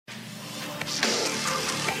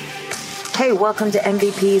Hey, welcome to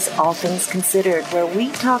MVP's All Things Considered, where we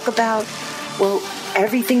talk about, well,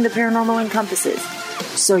 everything the paranormal encompasses.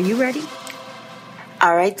 So you ready?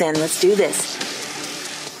 All right, then, let's do this.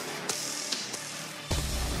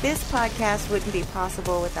 This podcast wouldn't be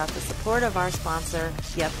possible without the support of our sponsor,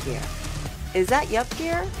 Yup Gear. Is that Yup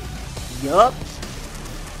Gear? Yup.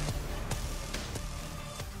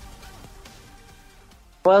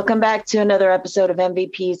 Welcome back to another episode of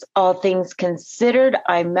MVP's All Things Considered.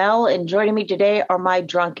 I'm Mel, and joining me today are my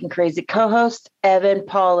drunk and crazy co-hosts, Evan,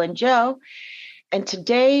 Paul, and Joe. And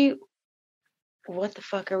today, what the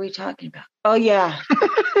fuck are we talking about? Oh, yeah.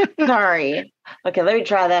 Sorry. Okay, let me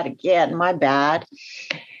try that again. My bad.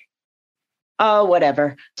 Oh,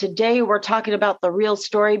 whatever. Today, we're talking about the real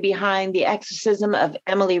story behind the exorcism of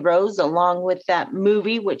Emily Rose, along with that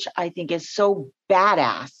movie, which I think is so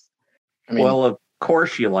badass. Of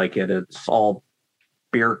course you like it. It's all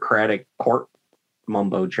bureaucratic court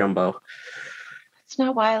mumbo jumbo. That's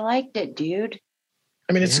not why I liked it, dude.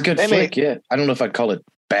 I mean, it's a good flick, yeah. I don't know if I'd call it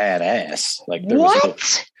badass. Like there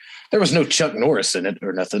was no Chuck Norris in it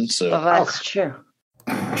or nothing. So that's true.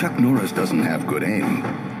 Chuck Norris doesn't have good aim.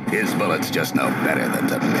 His bullets just know better than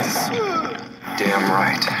to miss. Damn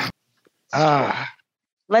right.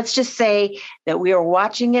 Let's just say that we were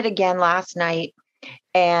watching it again last night,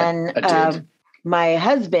 and my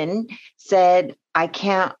husband said, I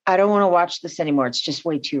don't want to watch this anymore. It's just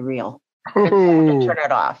way too real. I'm going to turn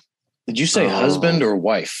it off. Did you say husband or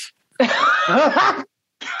wife? But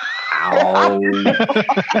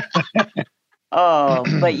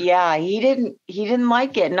yeah, he didn't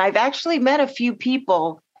like it. And I've actually met a few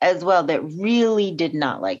people as well that really did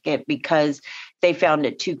not like it because they found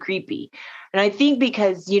it too creepy. And I think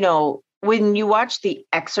because, when you watch The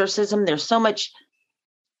Exorcism, there's so much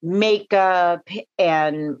makeup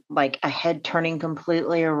and like a head turning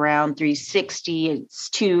completely around 360. It's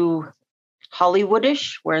too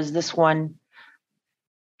Hollywoodish, whereas this one,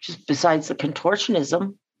 just besides the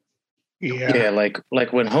contortionism. Yeah, like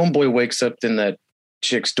when Homeboy wakes up in that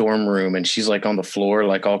chick's dorm room and she's like on the floor,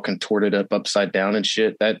 like all contorted up upside down and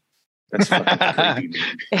shit. That's fucking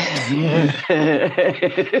creepy.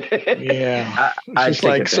 Yeah, just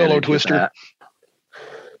like Solo Twister.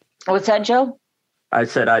 What's that, Joe? I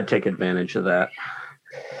said I'd take advantage of that.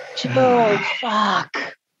 Joe,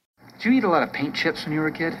 fuck. Did you eat a lot of paint chips when you were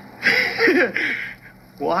a kid?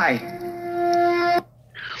 Why?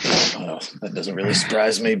 Well, that doesn't really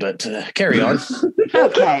surprise me, but carry on.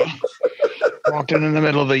 Okay. Walked in the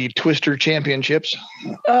middle of the Twister Championships.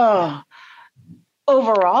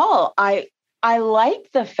 Overall, I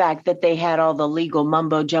like the fact that they had all the legal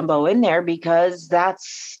mumbo jumbo in there because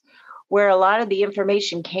that's where a lot of the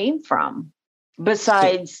information came from.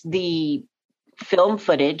 Besides the film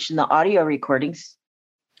footage and the audio recordings.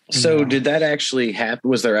 So did that actually happen?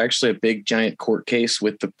 Was there actually a big giant court case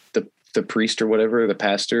with the priest or whatever, the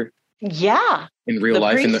pastor? Yeah. In real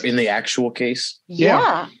life, in the actual case?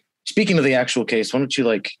 Yeah. Speaking of the actual case, why don't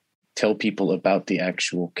you tell people about the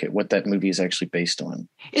actual case, what that movie is actually based on?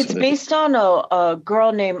 It's based on a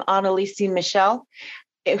girl named Anneliese Michel,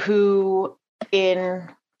 who I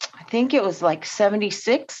think it was like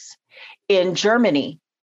 76 in Germany.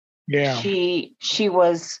 Yeah. She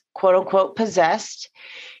was quote unquote possessed.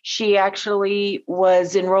 She actually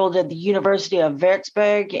was enrolled at the University of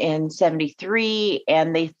Würzburg in 73,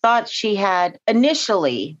 and they thought she had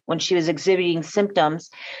initially, when she was exhibiting symptoms,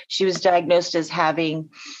 she was diagnosed as having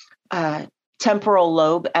temporal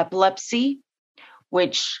lobe epilepsy,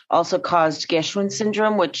 which also caused Geschwin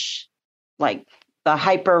syndrome, which like the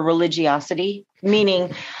hyper religiosity,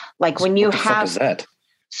 meaning like when you have. What is that?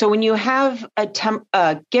 So when you have a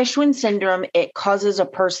Geschwin syndrome, it causes a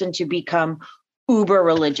person to become uber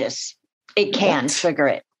religious. It can trigger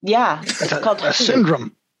it. Yeah. It's called a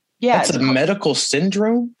syndrome. Yeah. That's a medical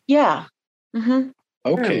syndrome? Yeah. Mm-hmm.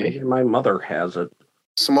 Okay. Yeah, my mother has it.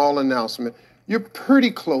 Small announcement. You're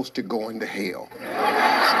pretty close to going to hell.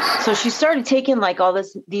 So she started taking like all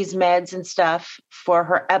these meds and stuff for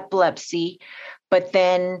her epilepsy, but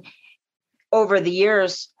then over the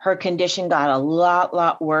years, her condition got a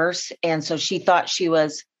lot worse. And so she thought she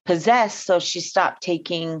was possessed. So she stopped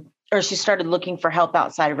she started looking for help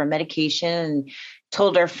outside of her medication and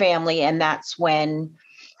told her family. And that's when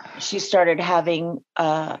she started having,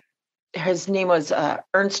 his name was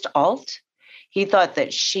Ernst Alt. He thought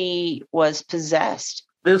that she was possessed.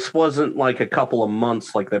 This wasn't like a couple of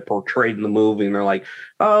months like they portrayed in the movie, and they're like,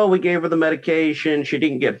 "Oh, we gave her the medication. She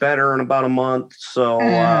didn't get better in about a month, so we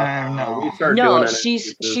started doing it."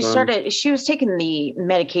 She was taking the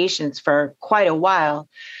medications for quite a while,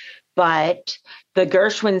 but the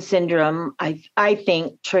Gershwin syndrome, I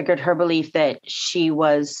think, triggered her belief that she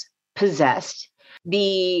was possessed.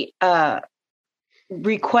 The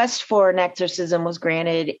request for an exorcism was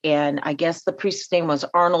granted, and I guess the priest's name was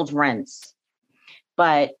Arnold Rentz,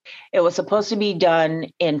 but it was supposed to be done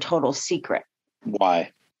in total secret.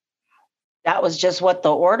 Why? That was just what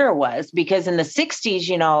the order was, because in the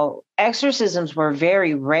 60s, exorcisms were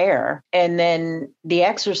very rare. And then The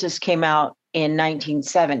Exorcist came out in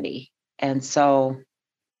 1970. And so.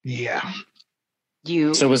 Yeah.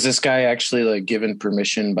 So was this guy actually like given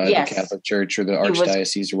permission by the Catholic Church or the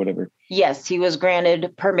Archdiocese or whatever? Yes, he was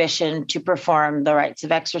granted permission to perform the rites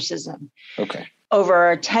of exorcism. Okay.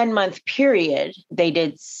 Over a 10-month period, they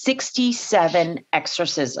did 67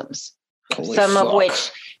 exorcisms. Holy some fuck. of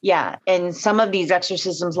which, and some of these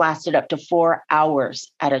exorcisms lasted up to 4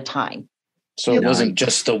 hours at a time. So it wasn't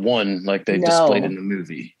just the one like they displayed in the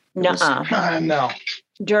movie. No.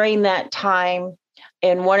 During that time,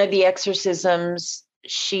 in one of the exorcisms,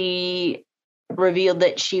 she revealed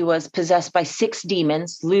that she was possessed by 6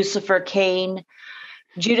 demons: Lucifer, Cain,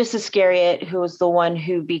 Judas Iscariot, who was the one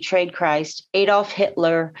who betrayed Christ, Adolf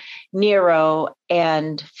Hitler, Nero,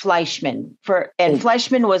 and Fleischmann.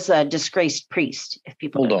 Fleischmann was a disgraced priest. If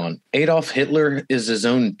people hold on, Adolf Hitler is his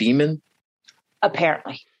own demon.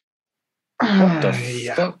 Apparently. What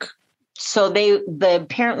the fuck? So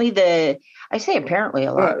I say apparently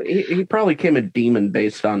a lot. He probably became a demon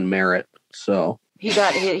based on merit. So he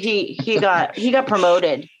got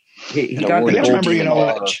promoted. He got the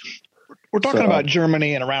remember, we're talking about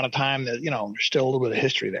Germany and around a time that, there's still a little bit of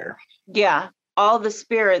history there. Yeah. All the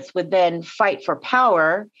spirits would then fight for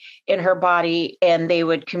power in her body, and they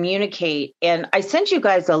would communicate. And I sent you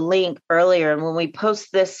guys a link earlier. And when we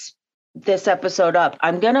post this episode up,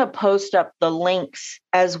 I'm going to post up the links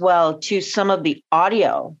as well to some of the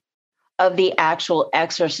audio of the actual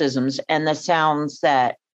exorcisms and the sounds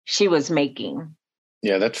that she was making.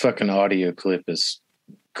 Yeah, that fucking audio clip is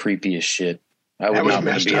creepy as shit. I would not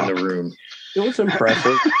want to be in the room. It was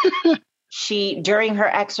impressive. During her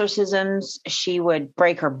exorcisms, she would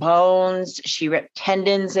break her bones. She ripped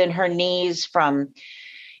tendons in her knees from,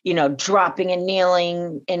 dropping and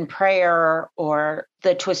kneeling in prayer or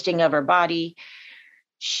the twisting of her body.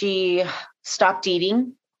 She stopped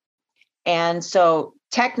eating. And so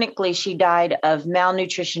technically she died of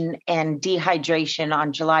malnutrition and dehydration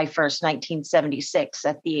on July 1st, 1976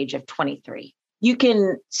 at the age of 23. You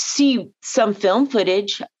can see some film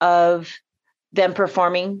footage of them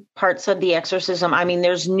performing parts of the exorcism. I mean,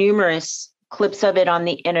 there's numerous clips of it on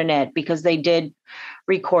the internet because they did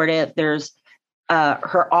record it. There's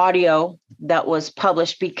her audio that was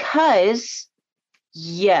published because,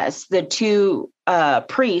 yes, the 2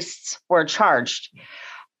 priests were charged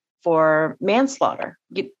for manslaughter,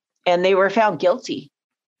 and they were found guilty.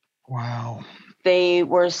 Wow. They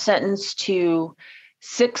were sentenced to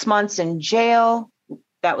 6 months in jail.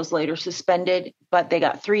 That was later suspended, but they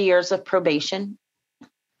got 3 years of probation.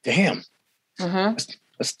 Damn. Mm-hmm.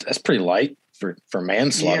 That's pretty light for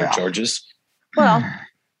manslaughter charges. Well,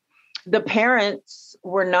 the parents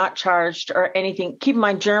were not charged or anything. Keep in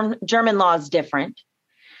mind, German law is different.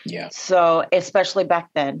 Yeah. So especially back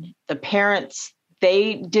then, the parents,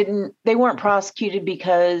 they weren't prosecuted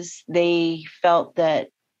because they felt that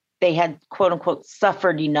they had, quote unquote,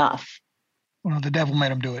 suffered enough. Well, the devil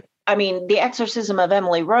made them do it. I mean, The Exorcism of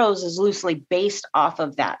Emily Rose is loosely based off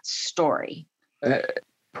of that story.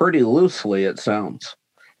 Pretty loosely, it sounds.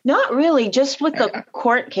 Not really, just with the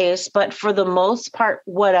court case, but for the most part,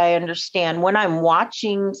 what I understand, when I'm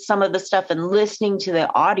watching some of the stuff and listening to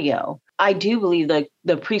the audio, I do believe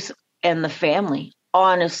the priest and the family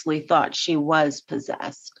honestly thought she was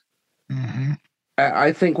possessed. Mm-hmm.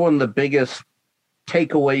 I think one of the biggest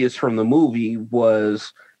takeaways from the movie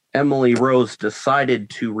was Emily Rose decided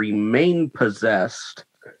to remain possessed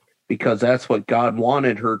because that's what God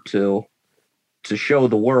wanted her to show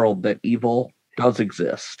the world that evil does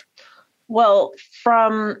exist. Well,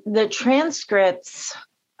 from the transcripts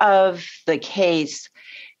of the case,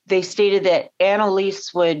 they stated that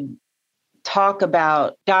Annalise would talk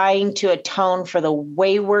about dying to atone for the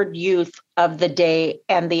wayward youth of the day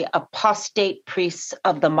and the apostate priests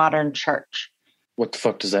of the modern church. What the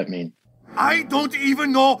fuck does that mean? I don't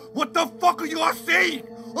even know what the fuck you are saying.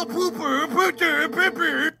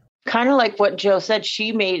 Kind of like what Joe said,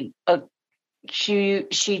 she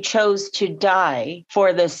chose to die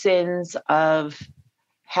for the sins of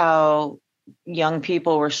how young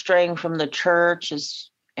people were straying from the church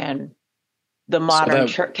and the modern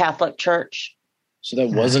Catholic Church. So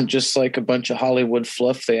that wasn't just like a bunch of Hollywood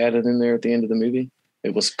fluff they added in there at the end of the movie?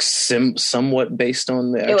 It was somewhat based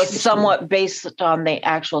on the actual somewhat based on the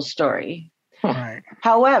actual story. Right.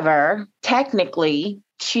 However, technically,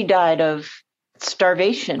 she died of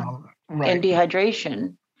starvation and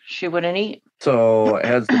dehydration. She wouldn't eat. So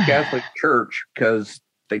as the Catholic Church, because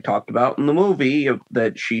they talked about in the movie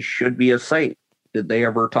that she should be a saint, did they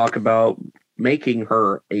ever talk about making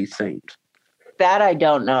her a saint? That I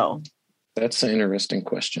don't know. That's an interesting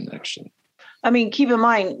question, actually. I mean, keep in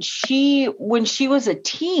mind, when she was a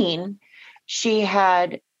teen, she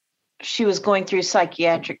was going through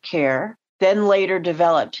psychiatric care, then later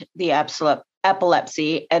developed the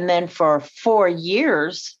epilepsy. And then for 4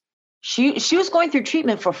 years, she was going through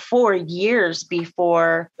treatment for 4 years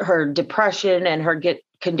before her depression and her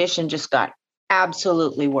condition just got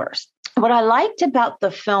absolutely worse. What I liked about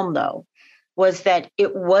the film, though, was that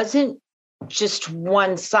it wasn't just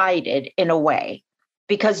one-sided in a way,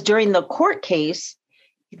 because during the court case,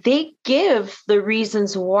 they give the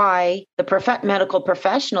reasons why the medical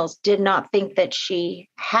professionals did not think that she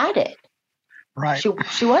had it. Right.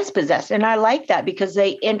 She was possessed. And I like that because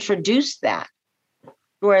they introduced that.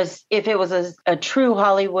 Whereas if it was a true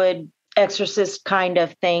Hollywood exorcist kind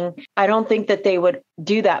of thing, I don't think that they would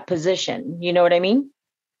do that position. You know what I mean?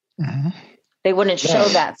 Mm-hmm. They wouldn't show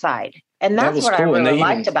that side. And that's what cool. I really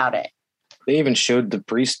liked about it. They even showed the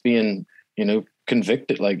priest being,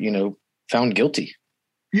 convicted, found guilty.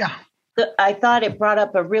 Yeah. I thought it brought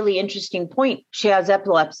up a really interesting point. She has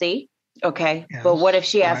epilepsy. Okay. Yes, but what if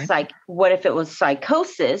she has what if it was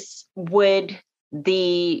psychosis? Would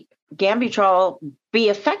the Gambutrol be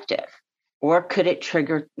effective? Or could it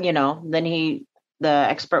trigger, then the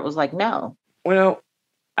expert was like, no. Well,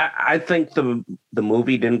 I think the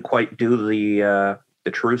movie didn't quite do the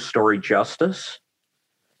true story justice.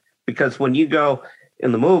 Because when you go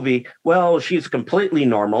in the movie, well, she's completely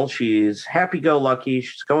normal. She's happy-go-lucky.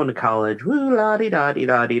 She's going to college. Woo,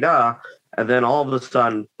 la-di-da-di-da-di-da. And then all of a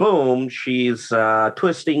sudden, boom, she's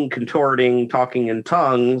twisting, contorting, talking in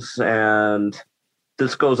tongues. And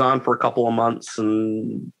this goes on for a couple of months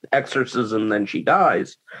and exorcism, then she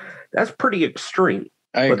dies. That's pretty extreme.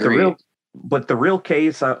 I agree. But the real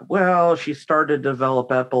case, she started to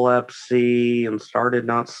develop epilepsy and started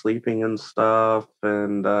not sleeping and stuff.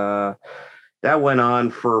 And that went on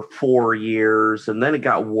for 4 years. And then it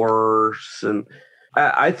got worse. And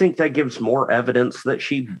I think that gives more evidence that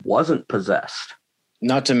she wasn't possessed.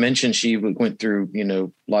 Not to mention she went through,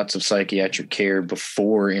 lots of psychiatric care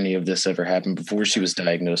before any of this ever happened, before she was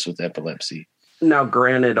diagnosed with epilepsy. Now,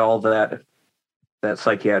 granted, all that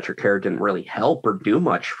psychiatric care didn't really help or do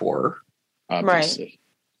much for her. Obviously.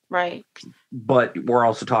 Right. But we're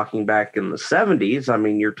also talking back in the 70s. I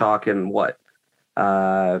mean, you're talking what?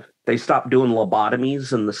 They stopped doing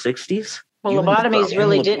lobotomies in the 60s. Well, lobotomies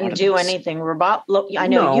really didn't do anything. I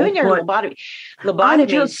know you and your lobotomy. I'm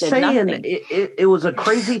just saying it was a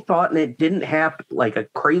crazy thought, and it didn't happen, like a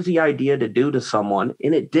crazy idea to do to someone,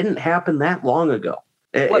 and it didn't happen that long ago.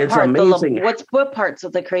 It's amazing. What parts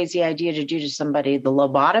of the crazy idea to do to somebody? The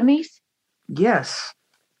lobotomies? Yes.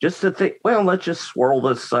 Just to think, well, let's just swirl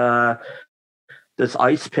this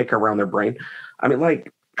ice pick around their brain. I mean,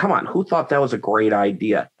 come on, who thought that was a great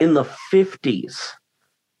idea in the 50s?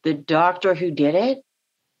 The doctor who did it?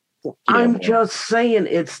 I'm just saying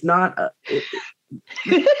it's not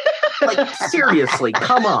seriously,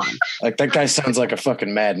 come on. Like, that guy sounds like a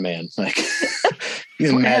fucking madman. Like, he's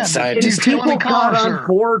a mad scientist. People got on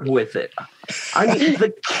board with it. I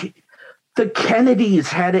mean, the Kennedys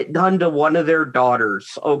had it done to one of their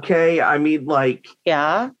daughters, okay? I mean,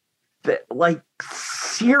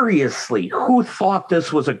 seriously, who thought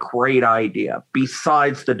this was a great idea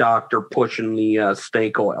besides the doctor pushing the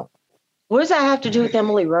snake oil? What does that have to do with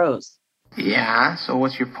Emily Rose? Yeah, so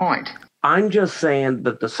what's your point? I'm just saying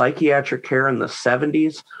that the psychiatric care in the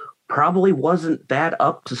 70s probably wasn't that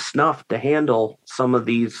up to snuff to handle some of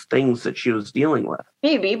these things that she was dealing with.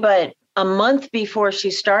 Maybe, but a month before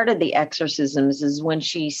she started the exorcisms is when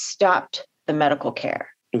she stopped the medical care.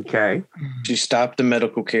 Okay. She stopped the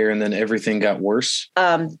medical care and then everything got worse?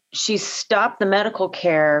 She stopped the medical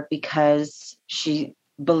care because she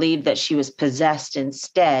believed that she was possessed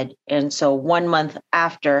instead. And so 1 month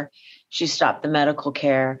after she stopped the medical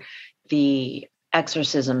care, the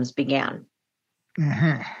exorcisms began.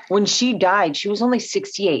 Mm-hmm. When she died, she was only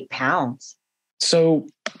 68 pounds. So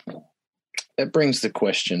that brings the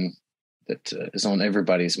question that is on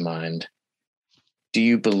everybody's mind. Do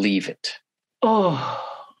you believe it? Oh,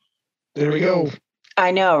 there we go.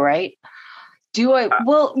 I know, right? Do I?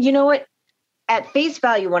 Well, you know what? At face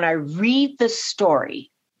value, when I read the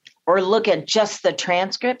story or look at just the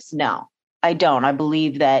transcripts, no, I don't. I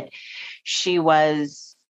believe that she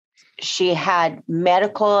had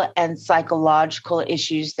medical and psychological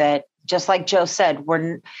issues that, just like Joe said,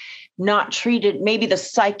 were not treated. Maybe the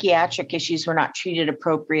psychiatric issues were not treated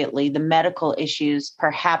appropriately. The medical issues,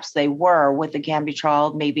 perhaps they were with the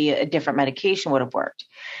Gambutrol. Maybe a different medication would have worked.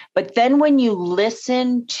 But then when you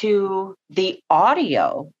listen to the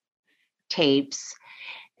audio tapes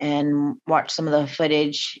and watch some of the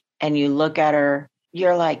footage and you look at her,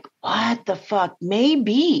 you're like, what the fuck?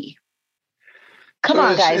 Maybe. Come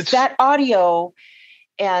on, guys. That audio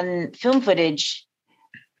and film footage,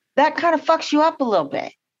 that kind of fucks you up a little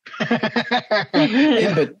bit.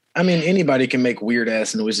 Yeah, but I mean, anybody can make weird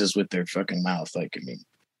ass noises with their fucking mouth. Like, I mean,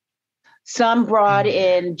 some broad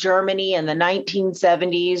in Germany in the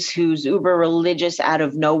 1970s who's uber religious out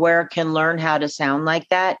of nowhere can learn how to sound like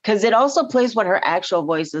that, because it also plays what her actual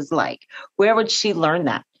voice is like. Where would she learn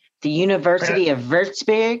that? The University of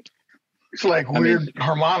Würzburg? It's like weird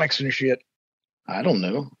harmonics and shit. I don't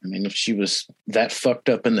know. I mean, if she was that fucked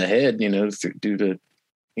up in the head, due to,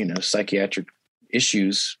 psychiatric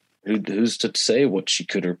issues, who's to say what she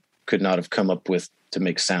could or could not have come up with to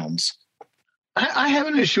make sounds? I have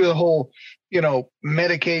an issue with the whole,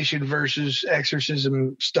 medication versus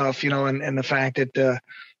exorcism stuff, and the fact that,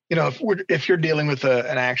 if you're dealing with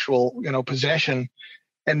an actual, possession,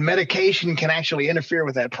 and medication can actually interfere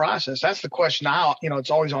with that process. That's the question now,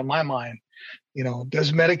 it's always on my mind.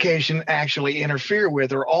 Does medication actually interfere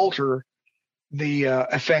with or alter the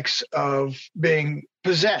effects of being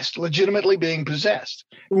possessed, legitimately being possessed?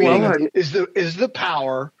 Meaning, is the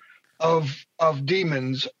power of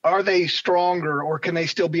demons, are they stronger or can they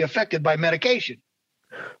still be affected by medication?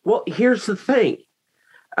 Well, here's the thing.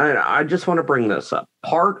 And I just want to bring this up.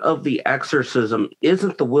 Part of the exorcism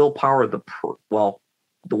isn't the willpower of the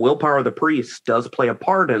willpower of the priest does play a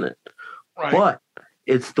part in it, right. But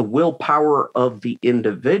it's the willpower of the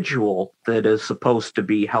individual that is supposed to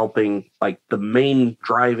be helping, like the main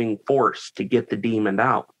driving force to get the demon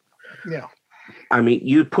out. Yeah. I mean,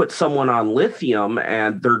 you put someone on lithium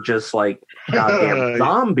and they're just like goddamn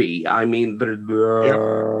zombie. I mean,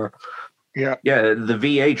 they're yeah. The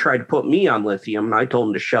VA tried to put me on lithium and I told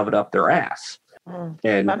them to shove it up their ass.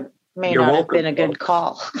 And that may not have been a good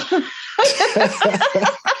call.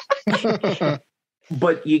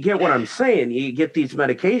 But you get what I'm saying. You get these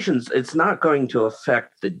medications, it's not going to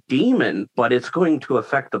affect the demon, but it's going to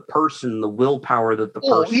affect the person, the willpower that the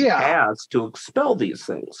person has to expel these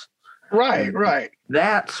things. Right.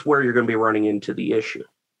 That's where you're going to be running into the issue.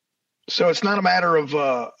 So it's not a matter of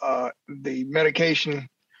the medication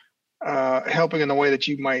helping in the way that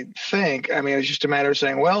you might think. I mean, it's just a matter of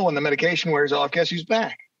saying, well, when the medication wears off, guess who's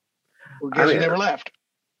back? Well, guess who never left?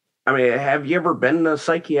 I mean, have you ever been in a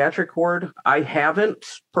psychiatric ward? I haven't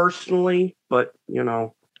personally, but,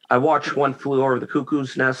 I watched One Flew Over the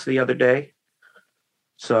Cuckoo's Nest the other day.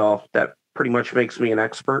 So that pretty much makes me an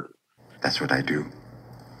expert. That's what I do.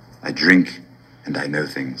 I drink and I know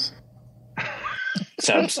things.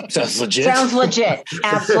 Sounds legit. Sounds legit.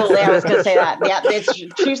 Absolutely. I was going to say that. Yeah, it's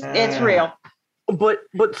true. It's real. But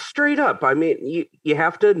straight up, I mean, you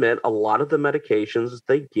have to admit a lot of the medications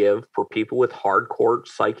they give for people with hardcore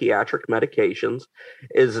psychiatric medications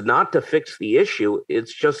is not to fix the issue.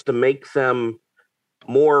 It's just to make them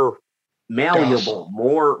more malleable,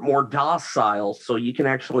 more docile, so you can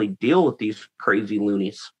actually deal with these crazy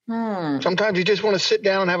loonies. Sometimes you just want to sit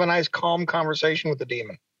down and have a nice, calm conversation with the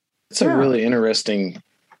demon. It's a really interesting,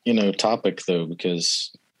 topic though,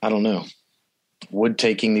 because I don't know. Would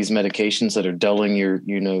taking these medications that are dulling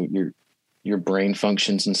your brain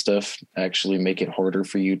functions and stuff actually make it harder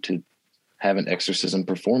for you to have an exorcism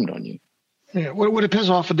performed on you? Yeah, would it piss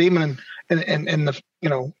off a demon and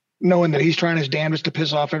the knowing that he's trying his damnedest to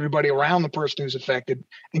piss off everybody around the person who's affected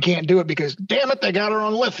and can't do it because damn it, they got her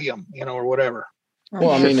on lithium, or whatever.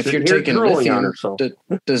 Well, I mean, if you're taking lithium,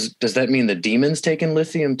 does that mean the demon's taking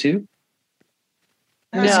lithium too?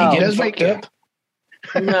 No, is he getting fucked up?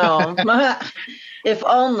 No, if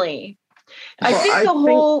only. I think the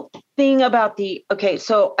whole thing about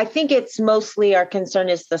so I think it's mostly our concern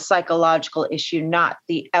is the psychological issue, not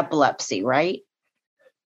the epilepsy, right?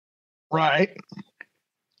 Right.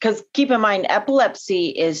 Because keep in mind, epilepsy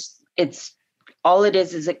is it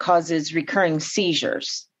causes recurring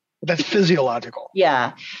seizures. That's physiological.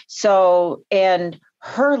 Yeah. So, and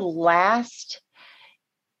her last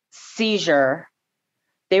seizure,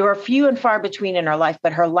 they were few and far between in her life,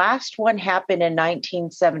 but her last one happened in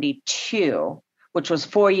 1972, which was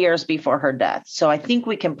 4 years before her death. So I think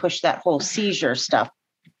we can push that whole seizure stuff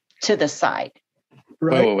to the side.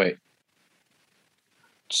 Right. Wait.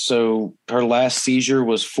 So her last seizure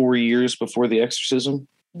was 4 years before the exorcism?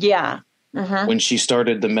 Yeah. Mm-hmm. When she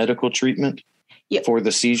started the medical treatment? for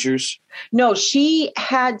the seizures? No, she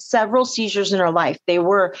had several seizures in her life. They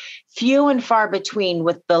were few and far between,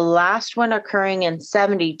 with the last one occurring in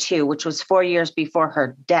 1972, which was 4 years before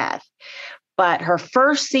her death. But her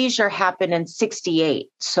first seizure happened in 1968.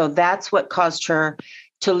 So that's what caused her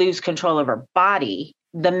to lose control of her body.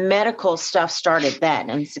 The medical stuff started then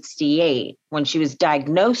in 1968 when she was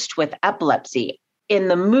diagnosed with epilepsy. In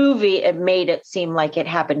the movie, it made it seem like it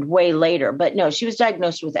happened way later. But no, she was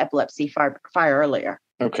diagnosed with epilepsy far earlier.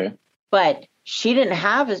 Okay. But she didn't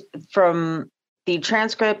have, from the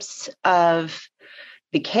transcripts of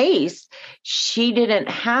the case, she didn't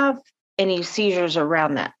have any seizures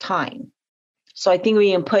around that time. So I think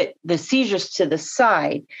we can put the seizures to the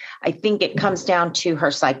side. I think it comes down to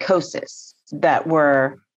her psychosis that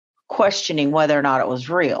we're questioning whether or not it was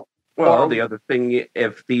real. Well, the other thing,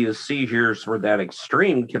 if these seizures were that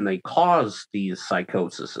extreme, can they cause these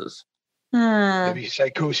psychoses? Maybe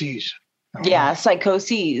psychoses. Yeah,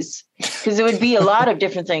 psychoses. Because it would be a lot of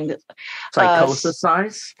different things. Psychosis?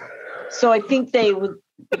 So I think they would,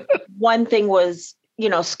 one thing was,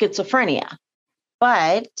 schizophrenia.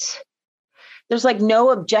 But there's like no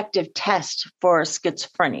objective test for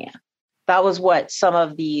schizophrenia. That was what some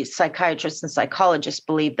of the psychiatrists and psychologists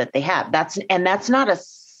believe that they have. That's not a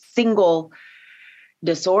single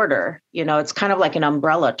disorder. It's kind of like an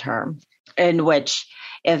umbrella term in which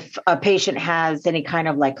if a patient has any kind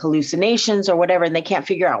of like hallucinations or whatever, and they can't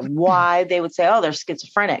figure out why, they would say, oh, they're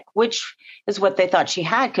schizophrenic, which is what they thought she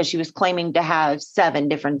had because she was claiming to have 7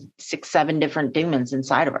 different demons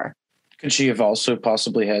inside of her. Could she have also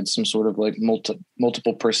possibly had some sort of like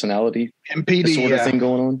multiple personality MPD sort of thing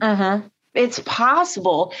going on? Uh-huh. It's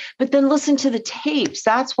possible, but then listen to the tapes.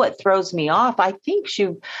 That's what throws me off. I think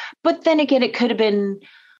but then again, it could have been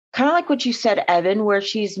kind of like what you said, Evan, where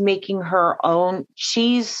she's making her own.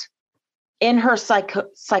 She's in her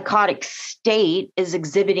psychotic state is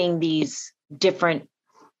exhibiting these different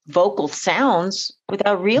vocal sounds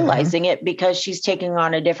without realizing it because she's taking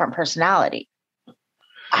on a different personality.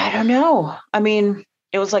 I don't know. I mean,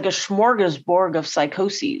 it was like a smorgasbord of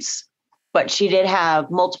psychoses. But she did have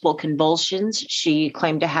multiple convulsions. She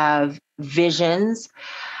claimed to have visions,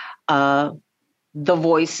 the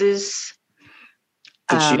voices.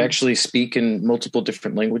 Did she actually speak in multiple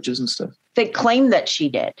different languages and stuff? They claimed that she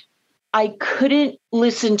did. I couldn't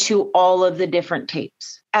listen to all of the different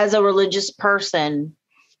tapes. As a religious person,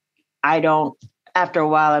 after a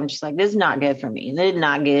while, I'm just like, this is not good for me. This is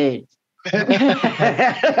not good. Turn the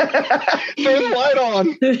light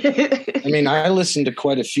on. I mean, I listened to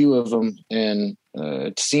quite a few of them, and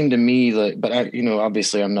it seemed to me like, but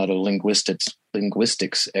obviously I'm not a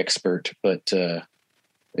linguistics expert, but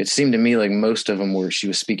it seemed to me like most of them she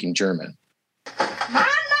was speaking German.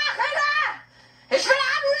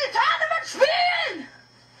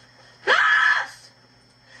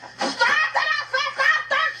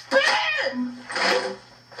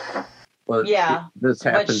 Well, yeah, this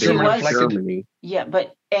happened in Germany. Yeah,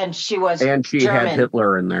 and she was, and she German. had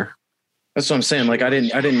Hitler in there. That's what I'm saying. Like, I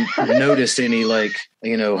didn't notice any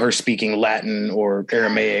her speaking Latin or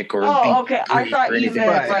Aramaic or. Oh, okay. I thought you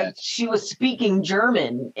meant like she was speaking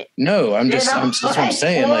German. No, that's what I'm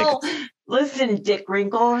saying. Well, listen, Dick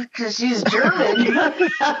Wrinkle, because she's German.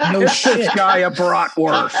 No shit, this guy a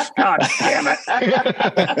bratwurst. God damn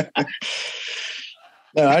it.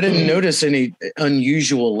 No, I didn't notice any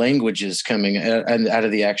unusual languages coming out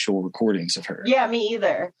of the actual recordings of her. Yeah, me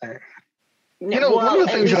either. One of the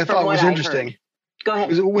things that I thought was interesting. Go ahead.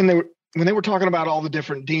 Was when they were talking about all the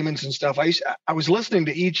different demons and stuff. I was listening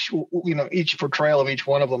to each portrayal of each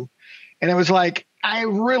one of them, and it was like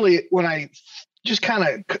when I just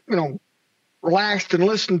kind of relaxed and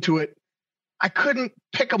listened to it, I couldn't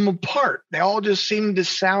pick them apart. They all just seemed to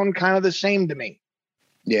sound kind of the same to me.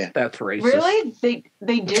 Yeah, that's racist. Really?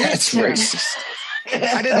 They did. That's racist.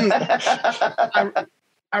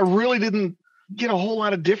 I really didn't get a whole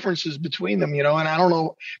lot of differences between them, and I don't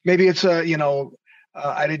know, maybe it's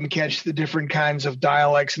I didn't catch the different kinds of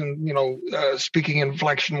dialects and speaking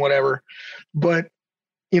inflection, whatever, but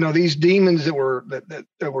these demons that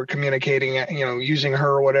were communicating, using her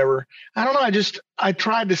or whatever, I don't know, I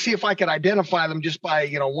tried to see if I could identify them just by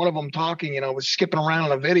one of them talking, was skipping around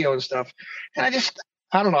in a video and stuff, and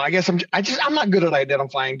I don't know. I guess I'm not good at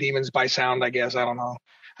identifying demons by sound, I guess. I don't know.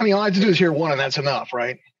 I mean, all I have to do is hear one and that's enough,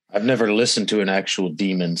 right? I've never listened to an actual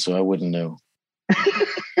demon, so I wouldn't know.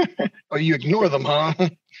 Oh, you ignore them, huh?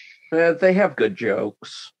 They have good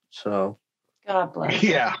jokes, so. God bless.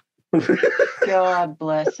 Yeah. God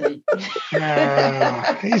bless it.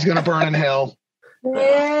 He's going to burn in hell.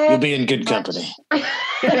 You'll be in good company. You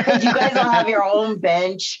guys will have your own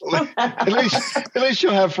bench. At least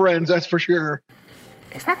you'll have friends, that's for sure.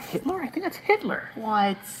 Is that Hitler? I think that's Hitler.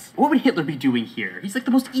 What? What would Hitler be doing here? He's like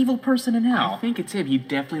the most evil person in hell. I think it's him. He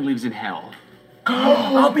definitely lives in hell.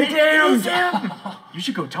 I'll be damned! You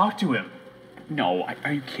should go talk to him. No,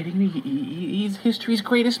 are you kidding me? He's history's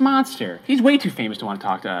greatest monster. He's way too famous to want to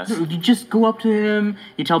talk to us. You just go up to him,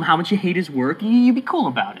 you tell him how much you hate his work, and you be cool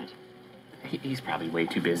about it. He's probably way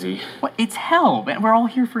too busy. What? It's hell, man. We're all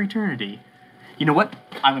here for eternity. You know what?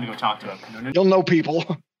 I'm gonna go talk to him. No. You'll know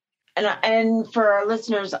people. And for our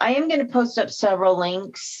listeners, I am going to post up several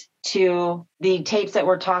links to the tapes that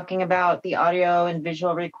we're talking about, the audio and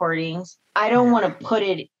visual recordings. I don't want to put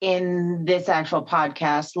it in this actual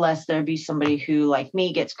podcast, lest there be somebody who, like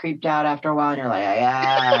me, gets creeped out after a while, and you're like,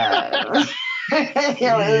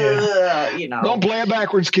 you know. Don't play it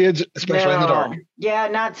backwards, kids, especially in the dark. Yeah,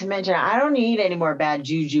 not to mention, I don't need any more bad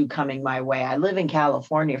juju coming my way. I live in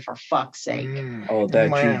California, for fuck's sake. Oh,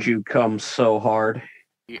 that juju comes so hard.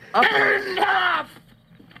 Enough!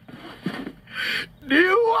 Do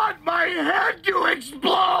you want my head to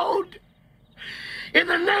explode? In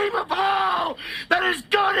the name of all that is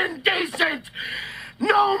good and decent,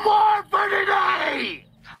 no more for today!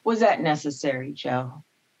 Was that necessary, Joe?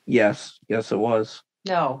 Yes, it was.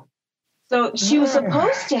 No. So she was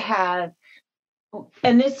supposed to have,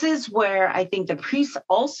 and this is where I think the priests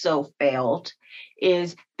also failed,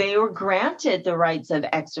 is they were granted the rites of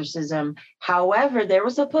exorcism. However, there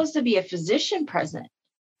was supposed to be a physician present.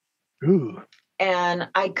 Ooh. And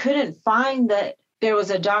I couldn't find that there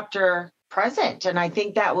was a doctor present. And I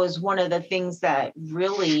think that was one of the things that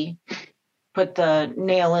really put the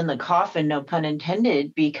nail in the coffin, no pun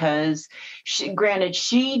intended, because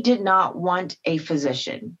she did not want a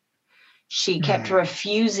physician. She kept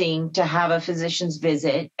refusing to have a physician's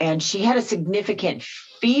visit, and she had a significant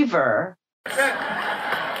fever.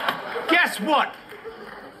 Guess what?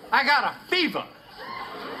 I got a fever.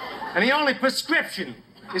 And the only prescription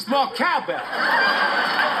is more cowbell.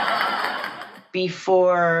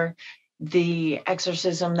 Before the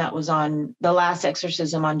exorcism that was on, the last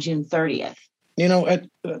exorcism on June 30th. You know,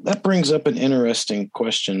 that brings up an interesting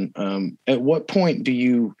question. At what point do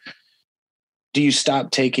you stop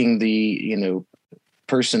taking the,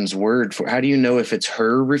 person's word for? How do you know if it's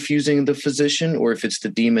her refusing the physician or if it's the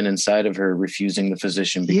demon inside of her refusing the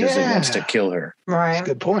physician because it wants to kill her? Right. That's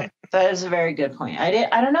a good point. That is a very good point. I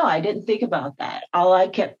don't know. I didn't think about that. All I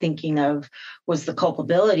kept thinking of was the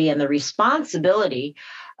culpability and the responsibility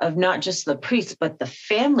of not just the priest, but the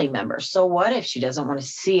family members. So what if she doesn't want to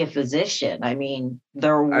see a physician? I mean,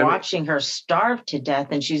 they're watching her starve to death,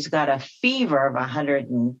 and she's got a fever of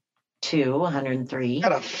 102, 103.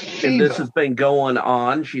 And this has been going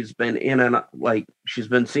on. She's been she's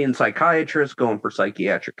been seeing psychiatrists, going for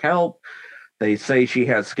psychiatric help. They say she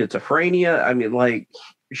has schizophrenia. I mean,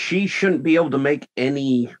 she shouldn't be able to make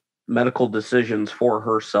any medical decisions for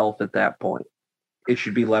herself at that point. It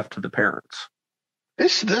should be left to the parents.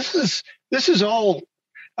 This is all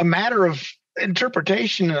a matter of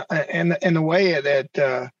interpretation and the way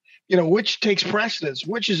that which takes precedence,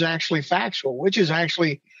 which is actually factual, which is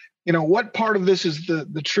actually, what part of this is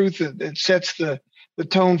the truth that sets the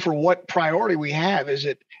tone for what priority we have. Is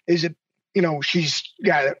it she's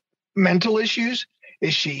got mental issues?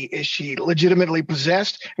 Is she legitimately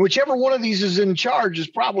possessed? Whichever one of these is in charge is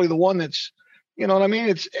probably the one that's,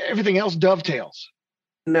 it's everything else dovetails.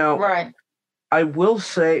 No, right. I will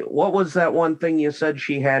say, what was that one thing you said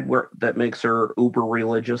she had that makes her uber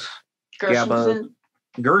religious? Gershenson.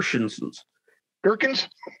 Gershensons. Gherkins?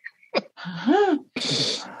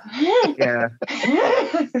 Yeah.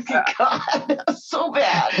 God, so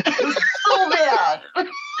bad. So bad.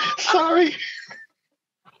 Sorry.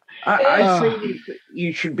 I say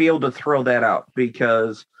you should be able to throw that out,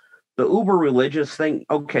 because the uber religious thing,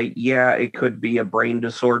 okay, yeah, it could be a brain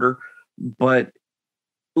disorder, but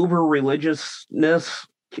uber religiousness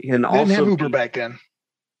can also didn't have Uber back then.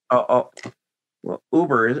 Well,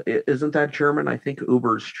 Uber isn't that German? I think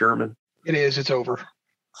Uber's German. It is. It's over.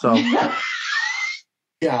 So,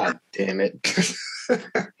 God damn it!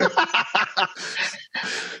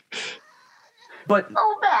 But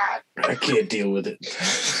so bad. I can't deal with it.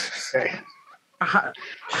 Okay.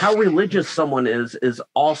 How religious someone is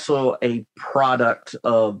also a product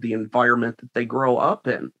of the environment that they grow up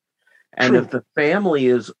in. And if the family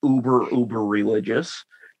is uber religious,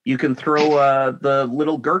 you can throw the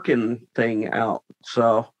little gherkin thing out.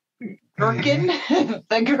 So Gherkin? The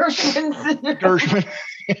Gershwins. Gershwin.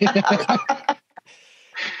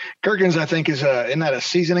 Gherkins, I think, isn't that a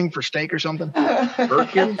seasoning for steak or something?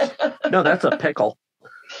 Gherkins? No, that's a pickle.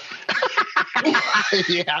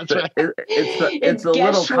 Yeah, that's right. It's a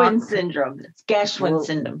little Geschwin syndrome. It's Geschwin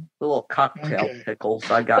syndrome. Little cocktail pickles.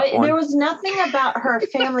 I got But one. there was nothing about her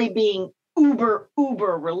family being uber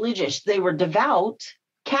religious. They were devout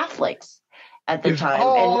Catholics at the time.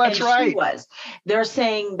 Oh, and, that's and right. She was. They're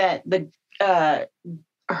saying that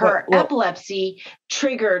her epilepsy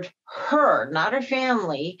triggered her, not her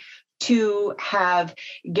family, to have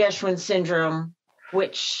Geschwin syndrome,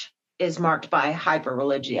 which is marked by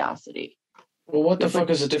hyper-religiosity. Well, what the fuck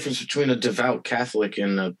is the difference between a devout Catholic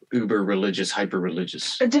and a uber religious, hyper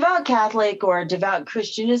religious? A devout Catholic or a devout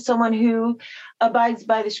Christian is someone who abides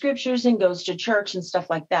by the scriptures and goes to church and stuff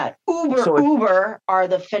like that. Uber are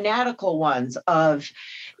the fanatical ones of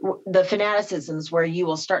the fanaticisms, where you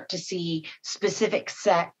will start to see specific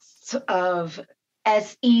sects of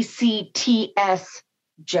sects,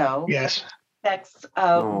 Joe. Yes. Sects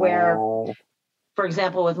of where, for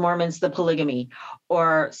example, with Mormons, the polygamy,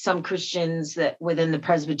 or some Christians that within the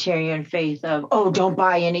Presbyterian faith of, don't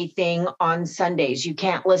buy anything on Sundays. You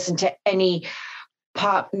can't listen to any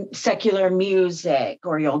pop secular music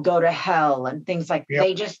or you'll go to hell and things like that.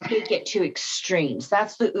 They just take it to extremes.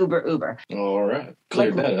 That's the uber. All right.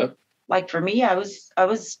 Cleared that up. Like for me, I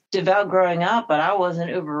was devout growing up, but I wasn't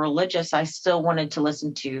uber religious. I still wanted to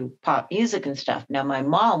listen to pop music and stuff. Now my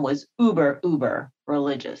mom was uber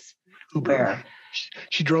religious. Uber.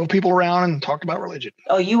 She drove people around and talked about religion.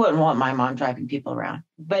 Oh, you wouldn't want my mom driving people around.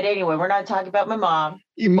 But anyway, we're not talking about my mom.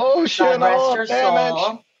 Emotional God rest her damage.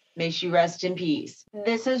 soul. May she rest in peace.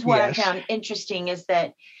 This is what I found interesting is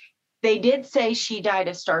that they did say she died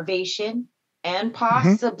of starvation and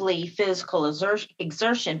possibly physical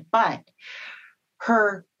exertion, but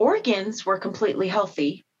her organs were completely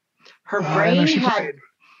healthy. Her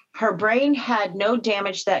brain had no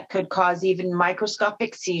damage that could cause even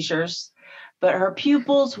microscopic seizures, but her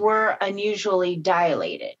pupils were unusually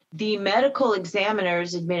dilated. The medical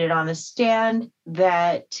examiners admitted on the stand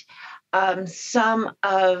that some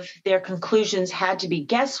of their conclusions had to be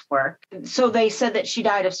guesswork. So they said that she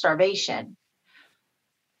died of starvation.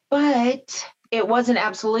 But it wasn't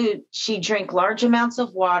absolute. She drank large amounts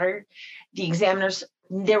of water. The examiners,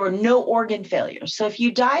 there were no organ failures. So if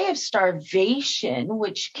you die of starvation,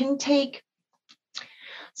 which can take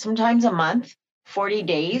sometimes a month, 40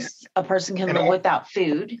 days, a person can live without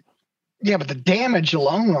food. Yeah, but the damage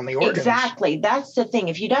alone on the organs. Exactly. That's the thing.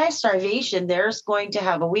 If you die of starvation, there's going to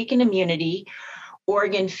have a weakened immunity,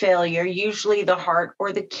 organ failure, usually the heart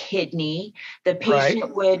or the kidney. The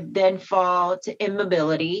patient would then fall to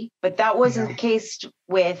immobility, but that wasn't the case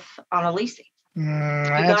with Annalise. She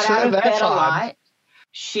got out of bed a lot.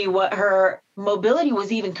 Her mobility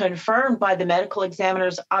was even confirmed by the medical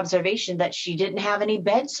examiner's observation that she didn't have any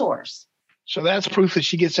bed sores. So that's proof that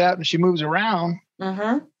she gets out and she moves around.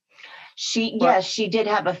 Mm-hmm. She did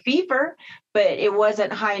have a fever, but it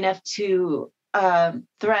wasn't high enough to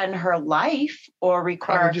threaten her life or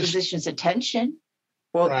require a physician's attention.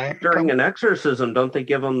 Well, during an exorcism, don't they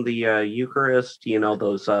give them the Eucharist,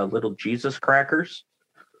 those little Jesus crackers?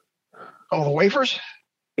 Oh, the wafers?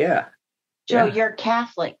 Yeah. Joe, you're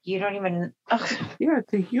Catholic. You don't even... Yeah,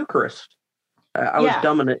 it's the Eucharist. I was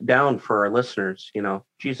dumbing it down for our listeners,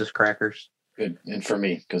 Jesus crackers. Good. And for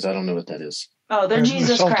me, because I don't know what that is. Oh, they're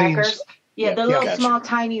Jesus crackers. Yeah, they're little gotcha. small,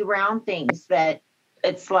 tiny, round things that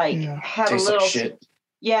it's like have Tastes a little... like shit.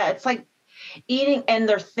 Yeah, it's like eating, and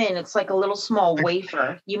they're thin. It's like a little small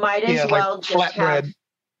wafer. You might as well like just have...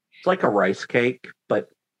 It's like a rice cake, but...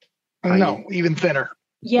 No, even thinner.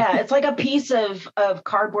 Yeah, it's like a piece of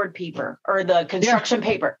cardboard paper or the construction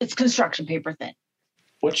paper. It's construction paper thin.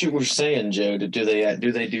 What you were saying, Joe, do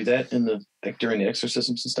they do that in the during the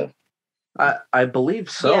exorcisms and stuff? I believe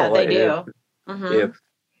so. Yeah, they do.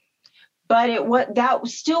 But that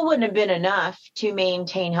still wouldn't have been enough to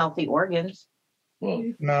maintain healthy organs. Well,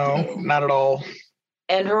 no, not at all.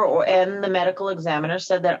 And the medical examiner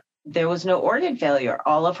said that there was no organ failure.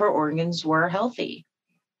 All of her organs were healthy.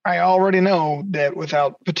 I already know that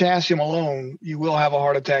without potassium alone, you will have a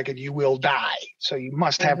heart attack and you will die. So you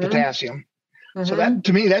must have potassium. So that,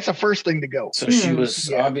 to me, that's the first thing to go. So she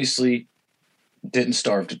was obviously didn't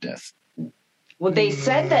starve to death. Well, they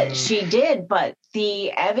said that she did, but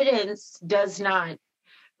the evidence does not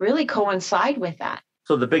really coincide with that.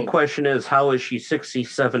 So the big question is, how is she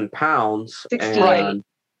 67 pounds? 68. And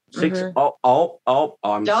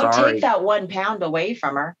I'm Don't sorry. take that 1 pound away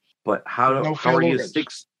from her. But how are you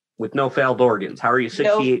with no failed organs? How are you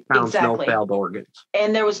 68 pounds, no failed organs?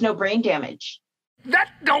 And there was no brain damage.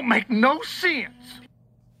 That don't make no sense.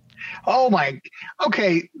 Oh my,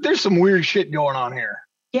 okay, there's some weird shit going on here.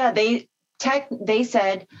 Yeah, they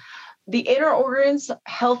said The inner organs,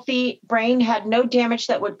 healthy brain had no damage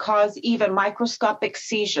that would cause even microscopic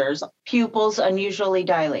seizures. Pupils unusually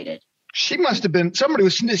dilated. She must have been, somebody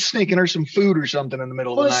was sneaking her some food or something in the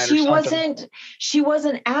middle of the night. She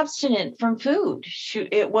wasn't abstinent from food.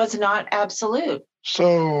 It was not absolute.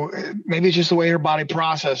 So maybe it's just the way her body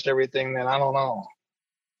processed everything then. I don't know.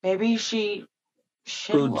 Maybe she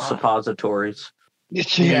food suppositories.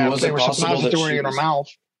 Yeah, was they were suppository in her mouth.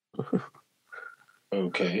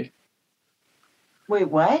 Okay. Wait,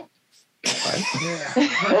 what? Talking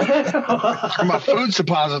about food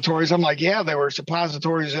suppositories, I'm like, yeah, there were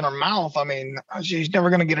suppositories in her mouth. I mean, she's never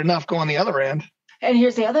going to get enough going the other end. And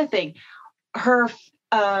here's the other thing.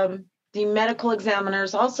 The medical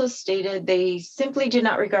examiners also stated they simply did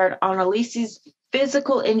not regard Annalise's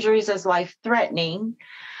physical injuries as life-threatening.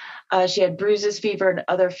 She had bruises, fever, and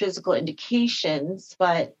other physical indications,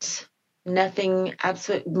 but nothing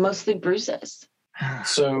mostly bruises.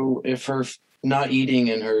 So if her not eating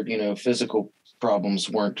and her, physical problems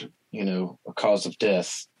weren't, a cause of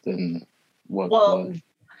death, then what? Well,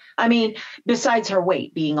 I mean, besides her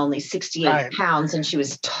weight being only 68 pounds and she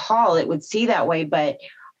was tall, it would see that way. But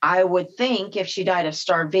I would think if she died of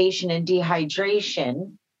starvation and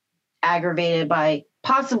dehydration,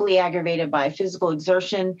 possibly aggravated by physical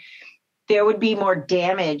exertion, there would be more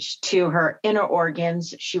damage to her inner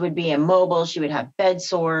organs. She would be immobile. She would have bed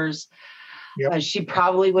sores. Yep. She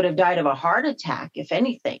probably would have died of a heart attack, if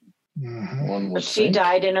anything. Mm-hmm. But she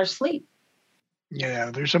died in her sleep.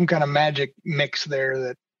 Yeah, there's some kind of magic mix there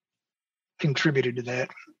that contributed to that.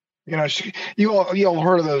 You all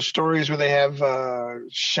heard of those stories where they have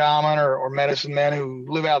shaman or medicine men who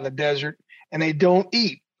live out in the desert and they don't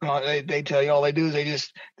eat. They tell you all they do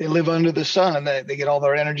is they live under the sun and they get all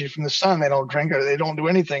their energy from the sun. They don't drink or they don't do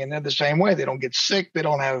anything, and they're the same way. They don't get sick. They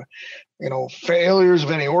don't have failures of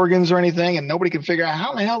any organs or anything, and nobody can figure out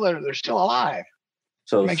how in the hell they're still alive.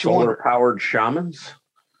 So solar-powered shamans?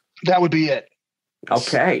 That would be it.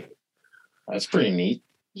 Okay. That's pretty neat.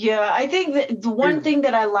 Yeah, I think that the one thing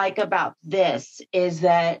that I like about this is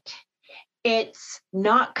that it's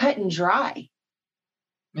not cut and dry.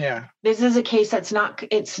 Yeah. This is a case it's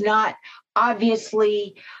not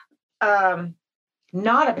obviously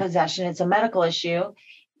not a possession. It's a medical issue,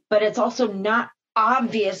 but it's also not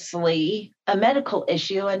obviously a medical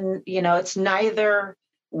issue. And, it's neither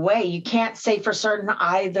way. You can't say for certain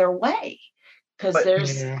either way because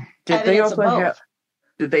there's evidence of both.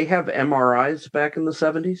 Did they have MRIs back in the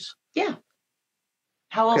 70s? Yeah.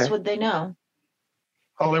 How else would they know?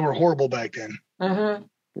 Oh, they were horrible back then. Mm-hmm.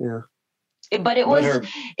 Yeah. But it wasn't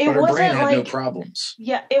brain had like no problems.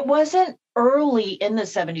 Yeah, it wasn't early in the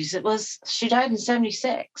 70s. She died in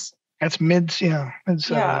 76. That's mid 70s.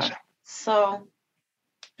 Yeah. So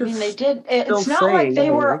I mean they did it's not like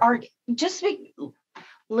they were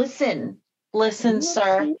listen,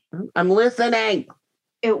 sir. I'm listening.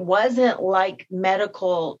 It wasn't like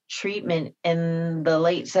medical treatment in the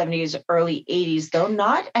late 70s, early 80s, though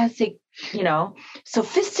not as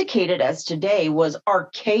sophisticated as today, was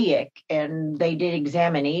archaic, and they did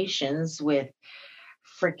examinations with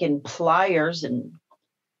freaking pliers and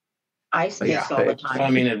ice picks all the time.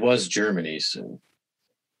 I mean, it was Germany, so.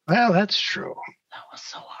 Well, that's true. That was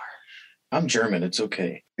so harsh. I'm German. It's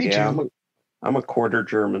okay. Me too. I'm a quarter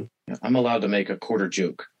German. I'm allowed to make a quarter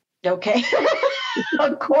joke. Okay.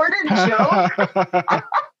 A quarter joke?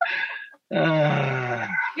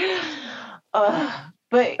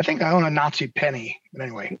 But I think I own a Nazi penny. But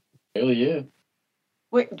anyway. Hell yeah.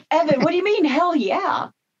 Wait, Evan, what do you mean, hell yeah?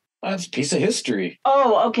 That's a piece of history.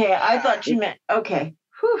 Oh, okay. I thought you meant, okay.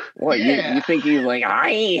 Whew. What, you think he's like,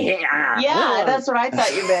 yeah, that's what I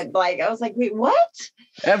thought you meant. Like, I was like, wait, what?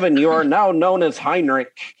 Evan, you are now known as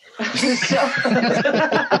Heinrich.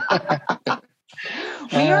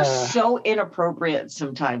 We are so inappropriate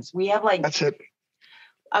sometimes. We have like... That's it.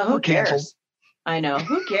 Who cares? Canceled. I know.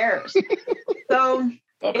 Who cares? So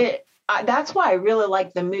that's why I really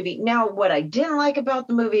like the movie. Now, what I didn't like about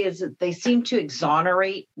the movie is that they seem to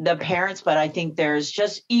exonerate the parents, but I think there's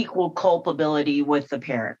just equal culpability with the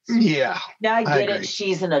parents. Yeah. Now, I get it.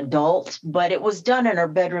 She's an adult, but it was done in her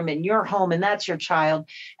bedroom in your home, and that's your child.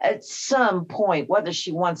 At some point, whether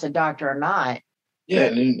she wants a doctor or not. Yeah,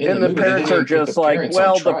 and the parents are just like,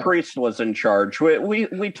 well, the priest was in charge.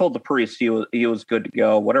 We told the priest he was good to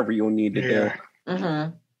go. Whatever you need to do.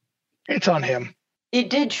 Mm-hmm. It's on him. It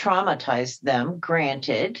did traumatize them.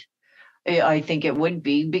 Granted, I think it would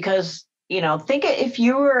be because think if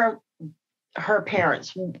you were her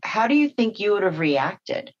parents, how do you think you would have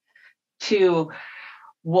reacted to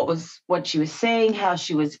what she was saying, how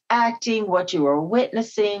she was acting, what you were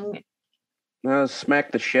witnessing?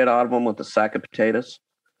 Smack the shit out of them with a sack of potatoes.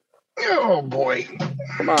 Oh, boy.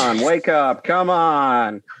 Come on, wake up. Come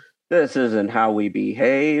on. This isn't how we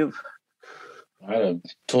behave. I'd have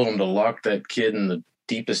told him to lock that kid in the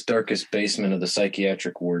deepest, darkest basement of the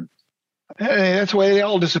psychiatric ward. Hey, that's the way they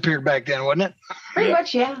all disappeared back then, wasn't it? Pretty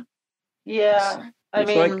much, yeah. Yeah. I It's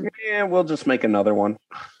mean, like, yeah, we'll just make another one.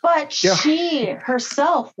 but she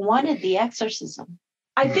herself wanted the exorcism.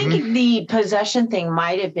 I think the possession thing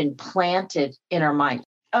might have been planted in her mind.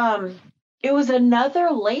 It was another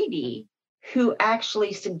lady who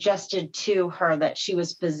actually suggested to her that she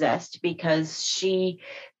was possessed because she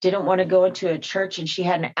didn't want to go into a church, and she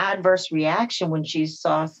had an adverse reaction when she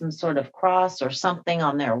saw some sort of cross or something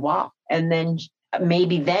on their wall. And then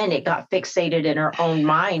maybe then it got fixated in her own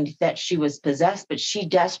mind that she was possessed, but she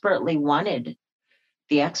desperately wanted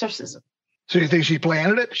the exorcism. So you think she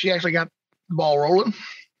planted it? She actually got the ball rolling?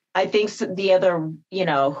 I think the other,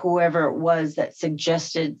 whoever it was that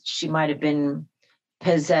suggested she might have been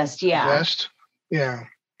possessed. Yeah. Possessed? Yeah.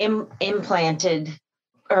 Implanted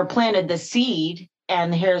or planted the seed.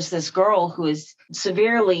 And here's this girl who is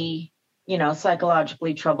severely,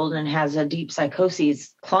 psychologically troubled and has a deep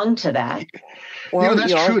psychosis clung to that. Well,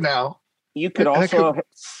 that's true now. You could also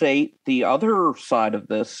say the other side of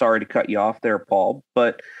this. Sorry to cut you off there, Paul.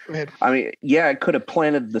 But I mean, yeah, it could have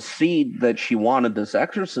planted the seed that she wanted this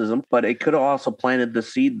exorcism, but it could have also planted the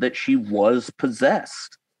seed that she was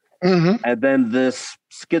possessed. Mm-hmm. And then this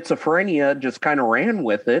schizophrenia just kind of ran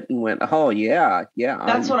with it and went, "Oh yeah,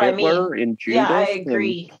 that's what Hitler I mean." And Judas yeah, I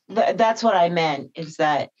agree. That's what I meant. Is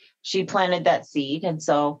that she planted that seed, and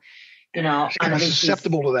so she's kind of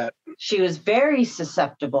susceptible to that. She was very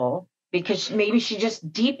susceptible because maybe she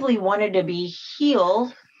just deeply wanted to be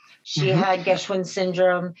healed. She had Geschwin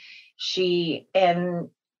syndrome. She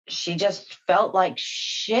just felt like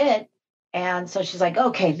shit, and so she's like,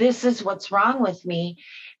 "Okay, this is what's wrong with me."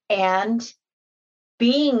 And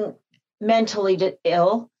being mentally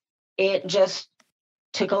ill, it just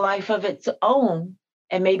took a life of its own.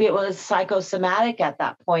 And maybe it was psychosomatic at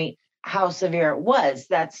that point, how severe it was.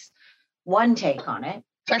 That's one take on it.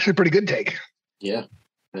 It's actually a pretty good take. Yeah.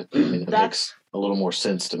 That makes a little more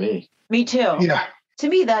sense to me. Me too. Yeah. To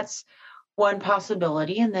me, that's one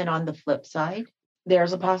possibility. And then on the flip side,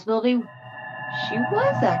 there's a possibility she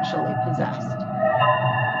was actually possessed.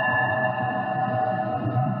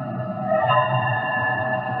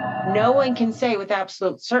 No one can say with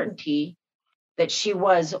absolute certainty that she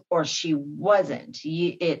was or she wasn't.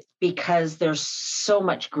 It because there's so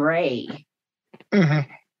much gray. Mm-hmm.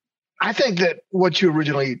 I think that what you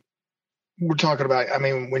originally were talking about, I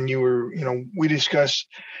mean, when you were, we discussed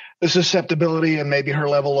the susceptibility and maybe her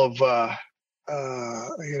level of,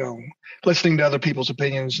 listening to other people's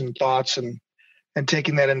opinions and thoughts and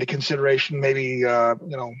taking that into consideration, maybe,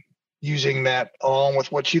 using that along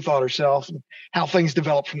with what she thought herself and how things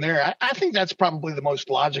developed from there. I think that's probably the most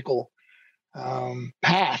logical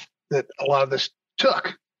path that a lot of this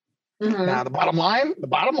took. Mm-hmm. Now, the bottom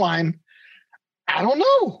line, I don't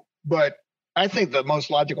know, but I think the most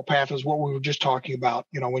logical path is what we were just talking about,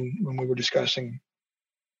 when we were discussing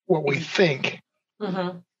what we think.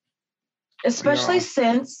 Mm-hmm. Especially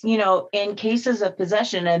since, in cases of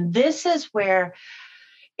possession, and this is where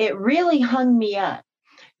it really hung me up.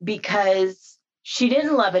 Because she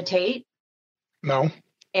didn't levitate. No.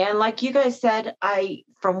 And like you guys said,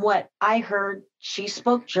 from what I heard, she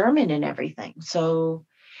spoke German and everything. So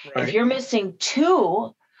if you're missing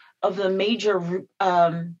two of the major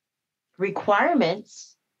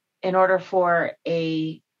requirements in order for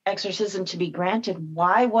a exorcism to be granted,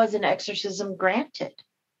 why was an exorcism granted?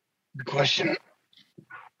 Good question.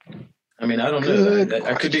 I mean, I don't know.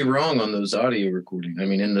 I could be wrong on those audio recordings. I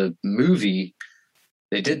mean, in the movie,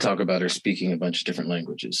 they did talk about her speaking a bunch of different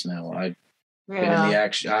languages. Now, I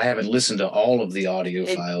haven't listened to all of the audio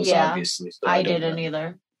files, obviously. So I didn't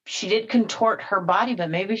either. She did contort her body, but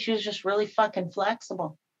maybe she was just really fucking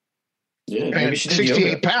flexible. Yeah, maybe she did 68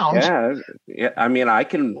 yoga. pounds. Yeah. I mean, I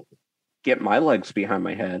can get my legs behind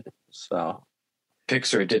my head. So,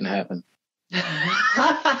 Pixar, it didn't happen.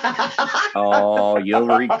 Oh, you'll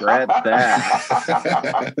regret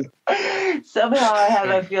that. Somehow I have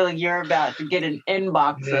a feeling you're about to get an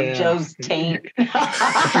inbox of Joe's taint.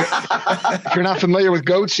 If you're not familiar with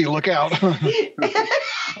goatsy, look out.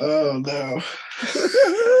 Oh, no.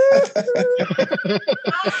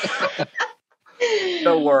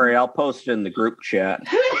 Don't worry, I'll post it in the group chat.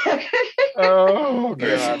 Oh,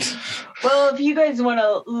 God. Well, if you guys want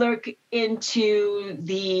to look into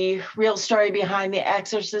the real story behind the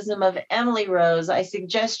exorcism of Emily Rose, I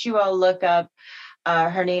suggest you all look up.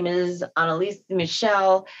 Her name is Annalise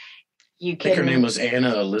Michel. I think her name was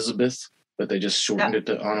Anna Elizabeth, but they just shortened it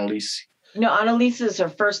to Annalise. No, Annalisa is her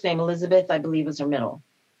first name. Elizabeth, I believe, is her middle.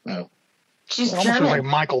 Oh. She's It almost German. looks like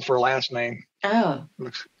Michael for a last name. Oh.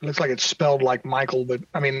 Looks like it's spelled like Michael, but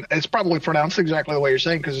I mean, it's probably pronounced exactly the way you're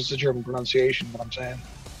saying because it's a German pronunciation, what I'm saying.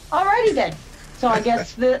 Alrighty then. So I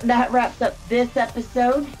guess that wraps up this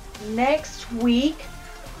episode. Next week,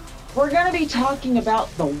 we're going to be talking about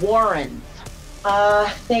the Warrens.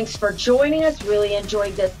 Thanks for joining us. Really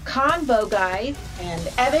enjoyed this convo, guys.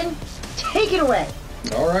 And Evan, take it away.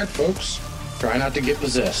 All right, folks. Try not to get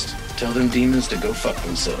possessed. Tell them demons to go fuck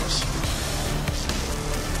themselves.